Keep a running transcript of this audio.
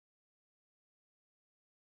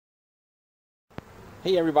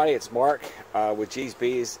Hey everybody, it's Mark with G's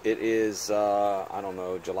Bees. It is, I don't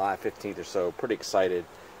know, July 15th or so. Pretty excited.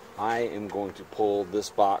 I am going to pull this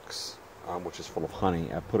box, which is full of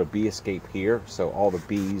honey. I put a bee escape here, so all the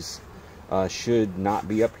bees should not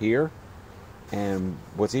be up here. And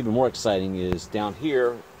what's even more exciting is down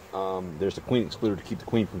here, there's a queen excluder to keep the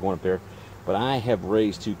queen from going up there. But I have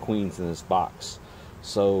raised 2 queens in this box.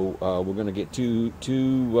 So we're going to get two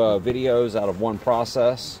videos out of one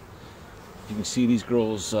process. You can see these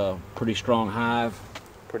girls, pretty strong hive,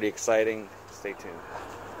 pretty exciting. Stay tuned.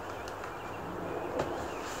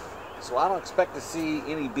 So I don't expect to see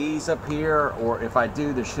any bees up here, or if I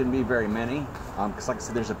do, there shouldn't be very many. Because like I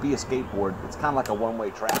said, there's a bee escape board. It's kind of like a one-way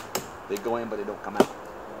trap. They go in, but they don't come out,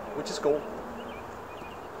 which is cool.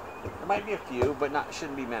 There might be a few, but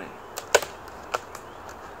shouldn't be many.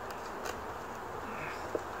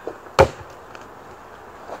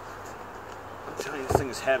 I'm telling you, this thing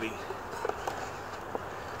is heavy.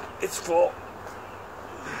 It's full.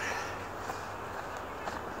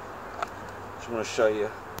 Just want to show you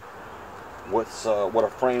what a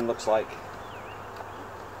frame looks like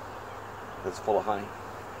that's full of honey.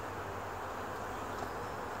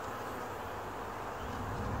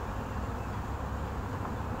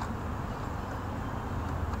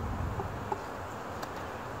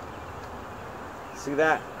 See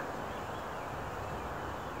that?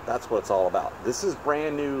 That's what it's all about. This is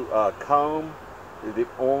brand new comb. The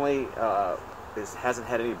only it hasn't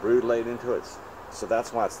had any brood laid into it, so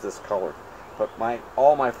that's why it's this color. But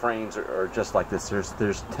all my frames are just like this. There's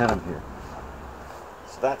 10 of them here.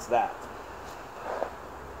 So that's that.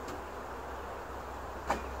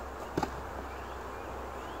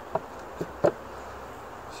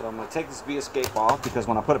 So I'm going to take this bee escape off, because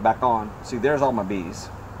when I put it back on, see, there's all my bees.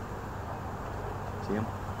 See them?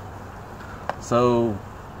 So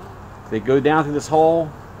they go down through this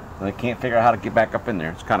hole. And they can't figure out how to get back up in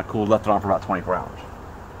there. It's kind of cool. Left it on for about 24 hours.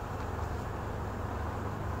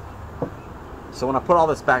 So when I put all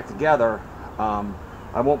this back together,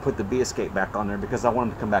 I won't put the bee escape back on there because I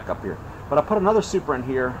want them to come back up here. But I put another super in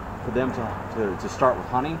here for them to start with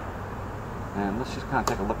honey. And let's just kind of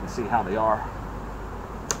take a look and see how they are.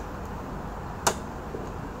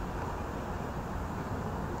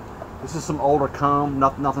 This is some older comb.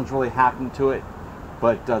 Nothing's really happened to it.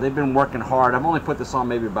 But they've been working hard. I've only put this on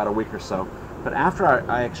maybe about a week or so. But after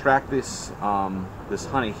I extract this this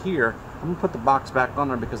honey here, I'm gonna put the box back on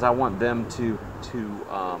there because I want them to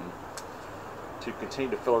continue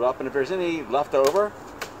to fill it up. And if there's any left over,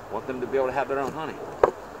 I want them to be able to have their own honey.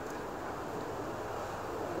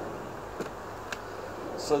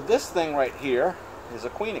 So this thing right here is a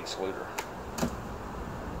queen excluder.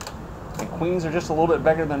 And queens are just a little bit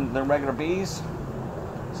bigger than regular bees.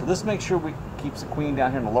 So this makes sure we keeps the queen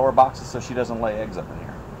down here in the lower boxes so she doesn't lay eggs up in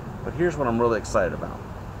here. But here's what I'm really excited about.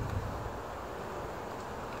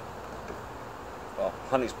 Well,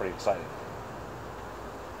 honey's pretty exciting.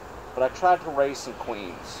 But I tried to raise some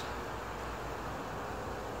queens.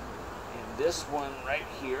 And this one right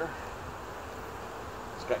here,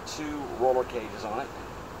 it's got 2 roller cages on it.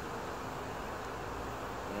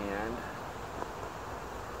 And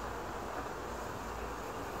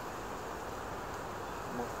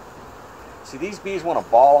see, these bees want a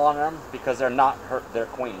ball on them because they're not their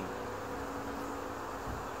queen.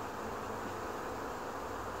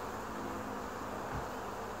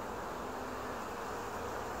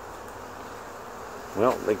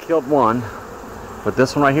 Well, they killed one, but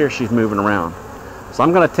this one right here, she's moving around. So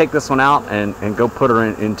I'm going to take this one out and go put her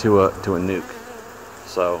into a nuke.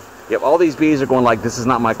 So, yep, all these bees are going like, this is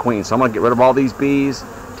not my queen. So I'm going to get rid of all these bees,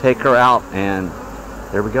 take her out, and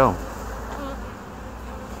there we go.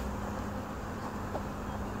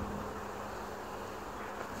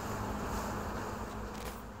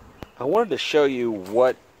 I wanted to show you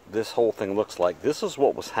what this whole thing looks like. This is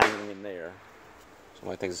what was hanging in there.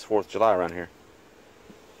 Somebody thinks it's 4th of July around here.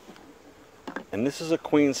 And this is a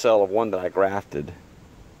queen cell of one that I grafted.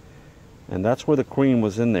 And that's where the queen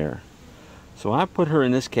was in there. So I put her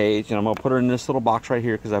in this cage, and I'm going to put her in this little box right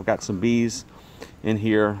here because I've got some bees in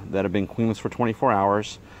here that have been queenless for 24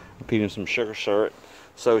 hours. I'm feeding them some sugar syrup.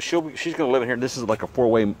 So she's going to live in here. This is like a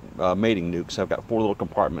 4-way mating nuke, so I've got 4 little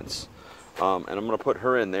compartments. And I'm going to put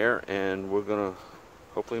her in there, and we're going to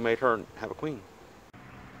hopefully make her have a queen.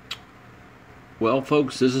 Well,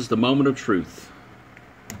 folks, this is the moment of truth.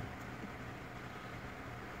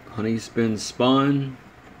 Honey's been spun.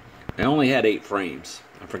 I only had 8 frames.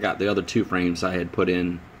 I forgot the other 2 frames I had put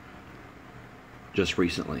in just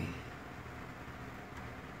recently.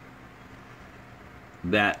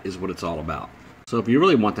 That is what it's all about. So if you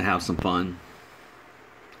really want to have some fun,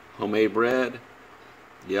 homemade bread,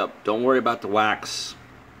 Yep, don't worry about the wax.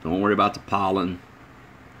 Don't worry about the pollen.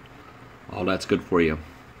 All that's good for you.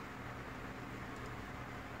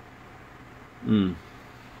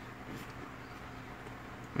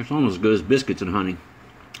 It's almost as good as biscuits and honey.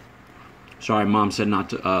 Sorry, Mom said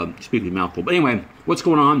not to speak with a mouthful. But anyway, what's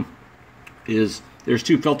going on is there's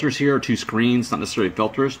two filters here, two screens, not necessarily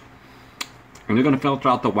filters. And they're going to filter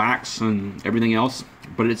out the wax and everything else.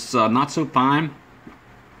 But it's not so fine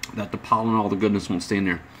that the pollen and all the goodness won't stay in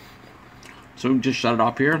there. So just shut it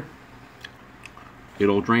off here.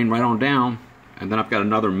 It'll drain right on down. And then I've got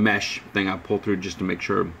another mesh thing I pull through just to make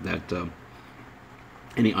sure that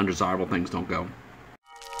any undesirable things don't go.